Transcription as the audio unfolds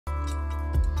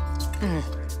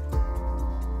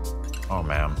Oh,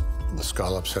 man. The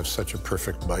scallops have such a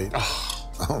perfect bite.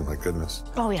 Oh, my goodness.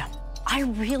 Oh, yeah. I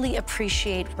really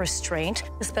appreciate restraint,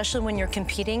 especially when you're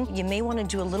competing. You may want to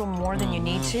do a little more than you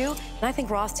need to. And I think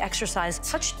Ross exercised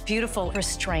such beautiful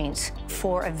restraint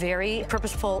for a very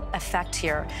purposeful effect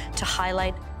here to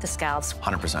highlight the scallops.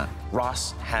 100%.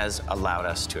 Ross has allowed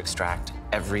us to extract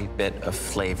every bit of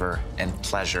flavor and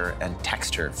pleasure and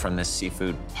texture from this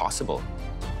seafood possible.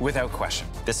 Without question,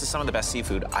 this is some of the best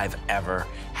seafood I've ever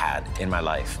had in my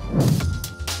life.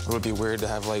 Would it be weird to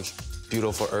have, like,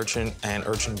 beautiful urchin and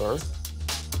urchin birth?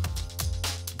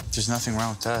 There's nothing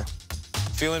wrong with that.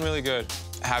 Feeling really good.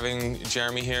 Having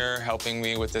Jeremy here helping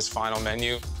me with this final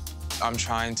menu, I'm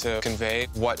trying to convey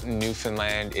what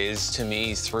Newfoundland is to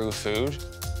me through food.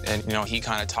 And, you know, he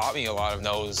kind of taught me a lot of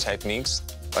those techniques.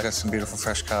 I got some beautiful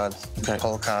fresh cod,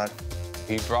 pole cod.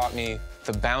 He brought me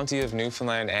the bounty of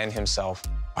Newfoundland and himself.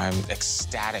 I'm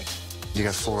ecstatic. You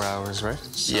got 4 hours, right?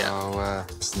 Yeah.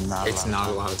 So, it's not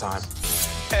a lot of time.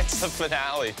 It's the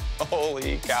finale.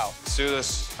 Holy cow. Let's do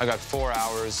this. I got 4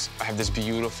 hours. I have this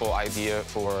beautiful idea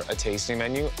for a tasting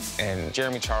menu, and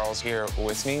Jeremy Charles here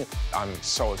with me. I'm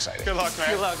so excited. Good luck, man.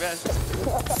 Good luck, man.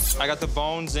 I got the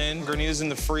bones in, granitas in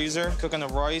the freezer, cooking the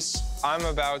rice. I'm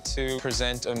about to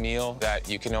present a meal that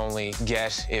you can only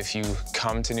get if you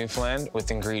come to Newfoundland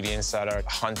with ingredients that are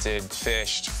hunted,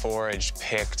 fished, foraged,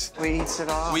 picked. We eats it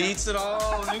all. We eats it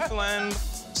all, Newfoundland.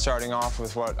 Starting off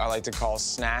with what I like to call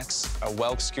snacks, a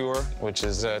whelk skewer, which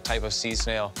is a type of sea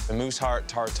snail, the moose heart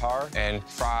tartare, and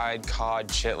fried cod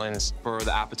chitlins. For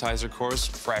the appetizer course,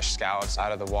 fresh scallops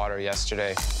out of the water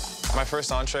yesterday. My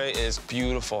first entree is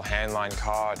beautiful hand-lined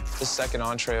cod. The second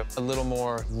entree, a little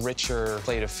more richer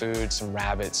plate of food, some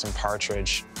rabbit, some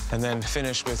partridge, and then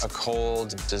finish with a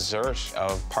cold dessert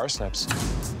of parsnips.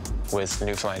 With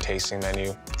Newfoundland tasting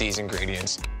menu, these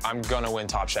ingredients, I'm gonna win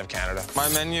Top Chef Canada. My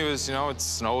menu is, you know,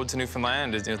 it's an ode to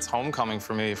Newfoundland. It's homecoming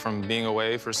for me from being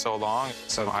away for so long.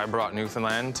 So I brought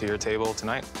Newfoundland to your table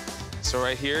tonight. So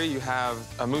right here you have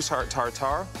a moose heart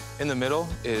tartare. In the middle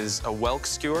is a whelk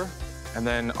skewer. And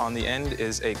then on the end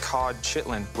is a cod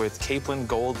chitlin with capelin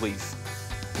gold leaf.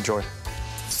 Enjoy.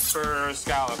 For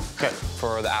scallop. Okay.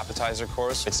 For the appetizer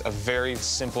course, it's a very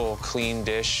simple, clean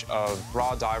dish of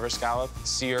raw diver scallop,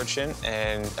 sea urchin,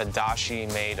 and a dashi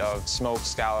made of smoked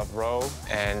scallop roe,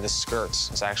 and the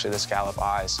skirts. It's actually the scallop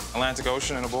eyes. Atlantic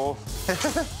Ocean in a bowl.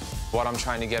 What I'm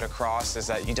trying to get across is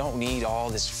that you don't need all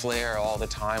this flair all the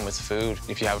time with food.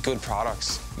 If you have good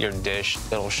products, your dish,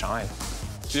 it'll shine.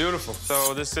 Beautiful.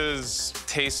 So this is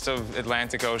taste of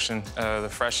Atlantic Ocean, the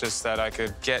freshest that I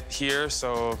could get here.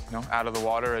 So, you know, out of the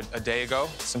water a day ago.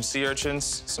 Some sea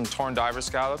urchins, some torn diver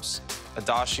scallops, a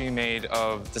dashi made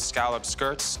of the scallop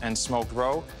skirts and smoked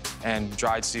roe, and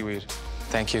dried seaweed.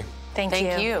 Thank you.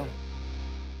 Thank you.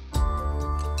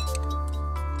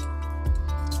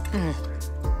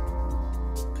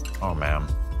 Oh, man.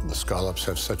 The scallops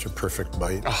have such a perfect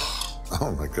bite.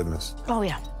 Oh, my goodness. Oh,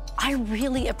 yeah. I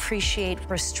really appreciate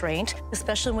restraint,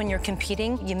 especially when you're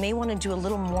competing. You may want to do a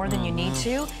little more than you need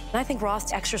to. And I think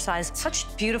Ross exercised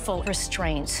such beautiful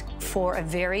restraint for a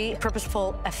very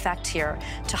purposeful effect here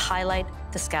to highlight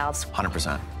the scallops.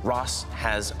 100%. Ross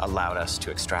has allowed us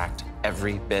to extract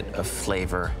every bit of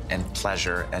flavor and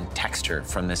pleasure and texture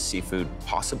from this seafood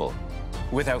possible.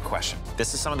 Without question,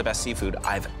 this is some of the best seafood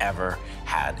I've ever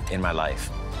had in my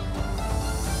life.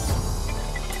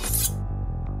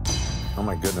 Oh,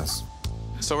 my goodness.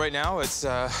 So right now, it's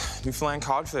Newfoundland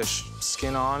codfish.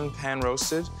 Skin on, pan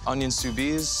roasted, onion sous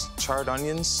vide, charred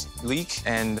onions, leek,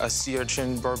 and a sea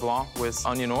urchin beurre blanc with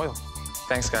onion oil.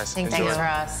 Thanks, guys. Thanks,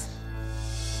 Ross.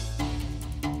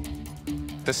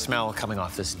 The smell coming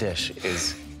off this dish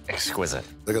is exquisite.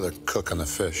 Look at the cook on the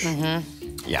fish.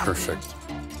 Yeah. Perfect.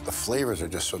 The flavors are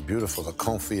just so beautiful. The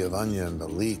confit of onion, the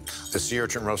leek, the sea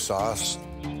urchin roast sauce.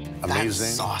 Amazing.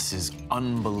 That sauce is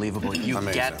unbelievable. You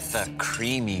get the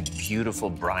creamy, beautiful,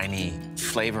 briny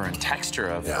flavor and texture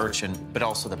of urchin, but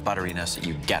also the butteriness that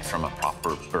you get from a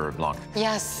proper beurre blanc.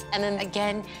 Yes, and then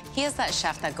again, he is that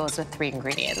chef that goes with 3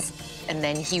 ingredients. And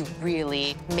then he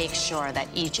really makes sure that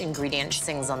each ingredient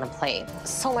sings on the plate.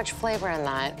 So much flavor in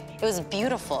that. It was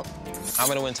beautiful. I'm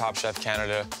gonna win Top Chef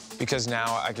Canada because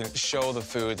now I can show the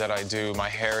food that I do, my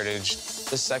heritage.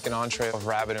 The second entree of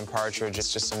rabbit and partridge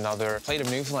is just another plate of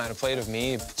Newfoundland, a plate of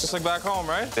me. Just like back home,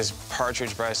 right? This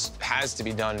partridge breast has to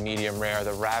be done medium rare.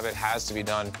 The rabbit has to be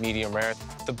done medium rare.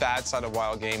 The bad side of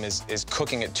wild game is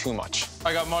cooking it too much.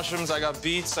 I got mushrooms, I got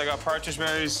beets, I got partridge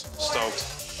berries. Stoked.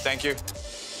 Thank you.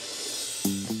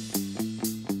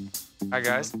 Hi,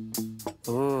 guys.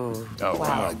 Ooh. Oh,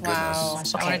 Wow. my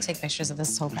goodness. I want to take pictures of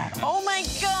this so bad. Oh, my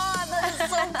God. That is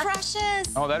so precious.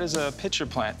 Oh, that is a pitcher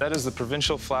plant. That is the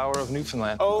provincial flower of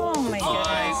Newfoundland. Oh my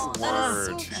goodness. That is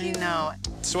so cute. I know.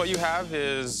 So what you have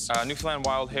is Newfoundland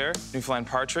wild hare, Newfoundland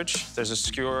partridge. There's a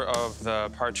skewer of the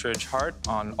partridge heart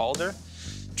on alder,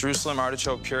 Jerusalem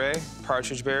artichoke puree,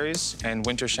 partridge berries, and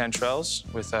winter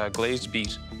chanterelles with glazed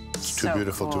beet. It's too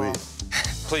beautiful to eat.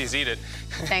 Please eat it.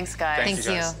 Thanks, guys. Thank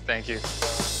you, guys. Thank you.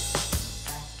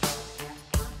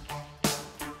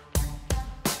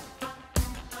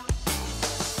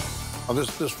 Oh,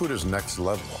 this food is next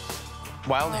level.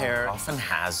 Wild hare often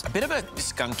has a bit of a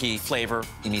skunky flavor.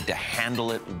 You need to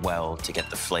handle it well to get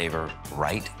the flavor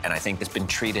right, and I think it's been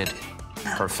treated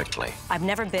perfectly. I've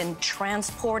never been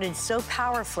transported so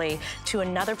powerfully to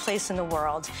another place in the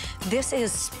world. This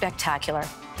is spectacular.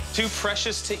 Too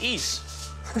precious to eat.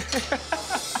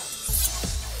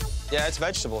 Yeah, it's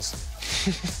vegetables.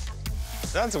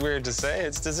 That's weird to say.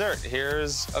 It's dessert.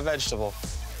 Here's a vegetable.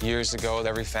 Years ago,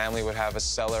 every family would have a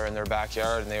cellar in their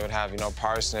backyard, and they would have, you know,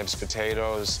 parsnips,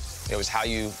 potatoes. It was how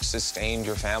you sustained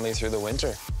your family through the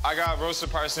winter. I got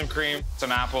roasted parsnip cream,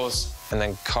 some apples, and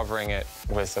then covering it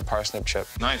with a parsnip chip.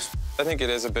 Nice. I think it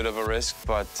is a bit of a risk,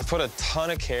 but to put a ton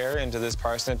of care into this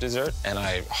parsnip dessert, and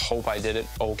I hope I did it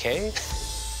okay.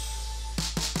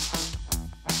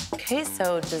 Okay,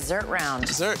 so dessert round.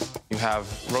 Dessert. You have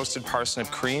roasted parsnip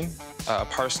cream,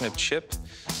 parsnip chip.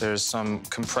 There's some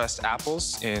compressed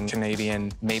apples in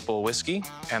Canadian maple whiskey,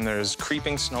 and there's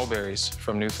creeping snowberries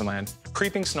from Newfoundland.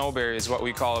 Creeping snowberry is what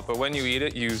we call it, but when you eat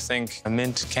it, you think a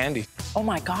mint candy. Oh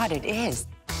my God, it is.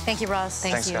 Thank you, Ross.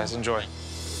 Thanks, guys. Enjoy.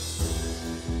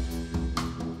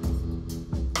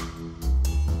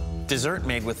 Dessert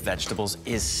made with vegetables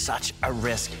is such a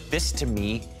risk. This, to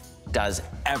me, does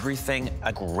everything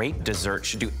a great dessert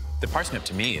should do. The parsnip,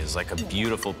 to me, is like a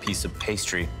beautiful piece of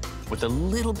pastry with a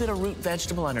little bit of root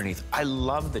vegetable underneath. I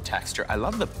love the texture. I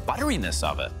love the butteriness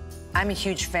of it. I'm a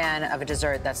huge fan of a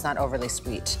dessert that's not overly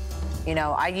sweet. You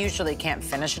know, I usually can't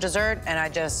finish a dessert, and I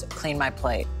just clean my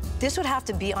plate. This would have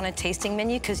to be on a tasting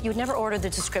menu because you'd never order the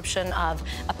description of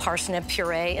a parsnip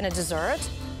puree in a dessert.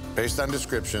 Based on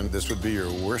description, this would be your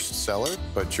worst seller,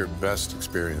 but your best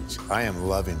experience. I am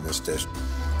loving this dish.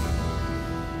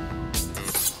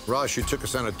 Ross, you took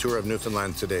us on a tour of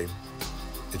Newfoundland today.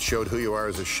 It showed who you are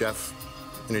as a chef,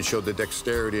 and it showed the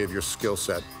dexterity of your skill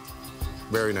set.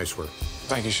 Very nice work.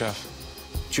 Thank you, Chef.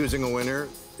 Choosing a winner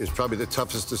is probably the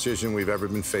toughest decision we've ever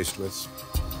been faced with.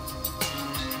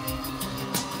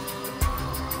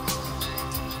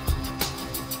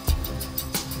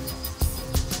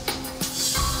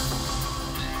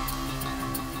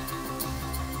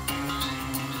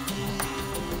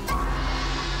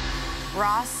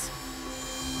 Ross,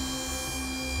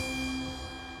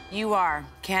 you are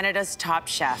Canada's top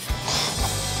chef.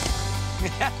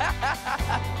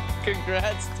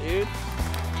 Congrats, dude.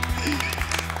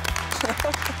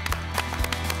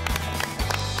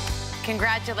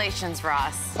 Congratulations,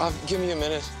 Ross. Give me a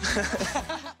minute.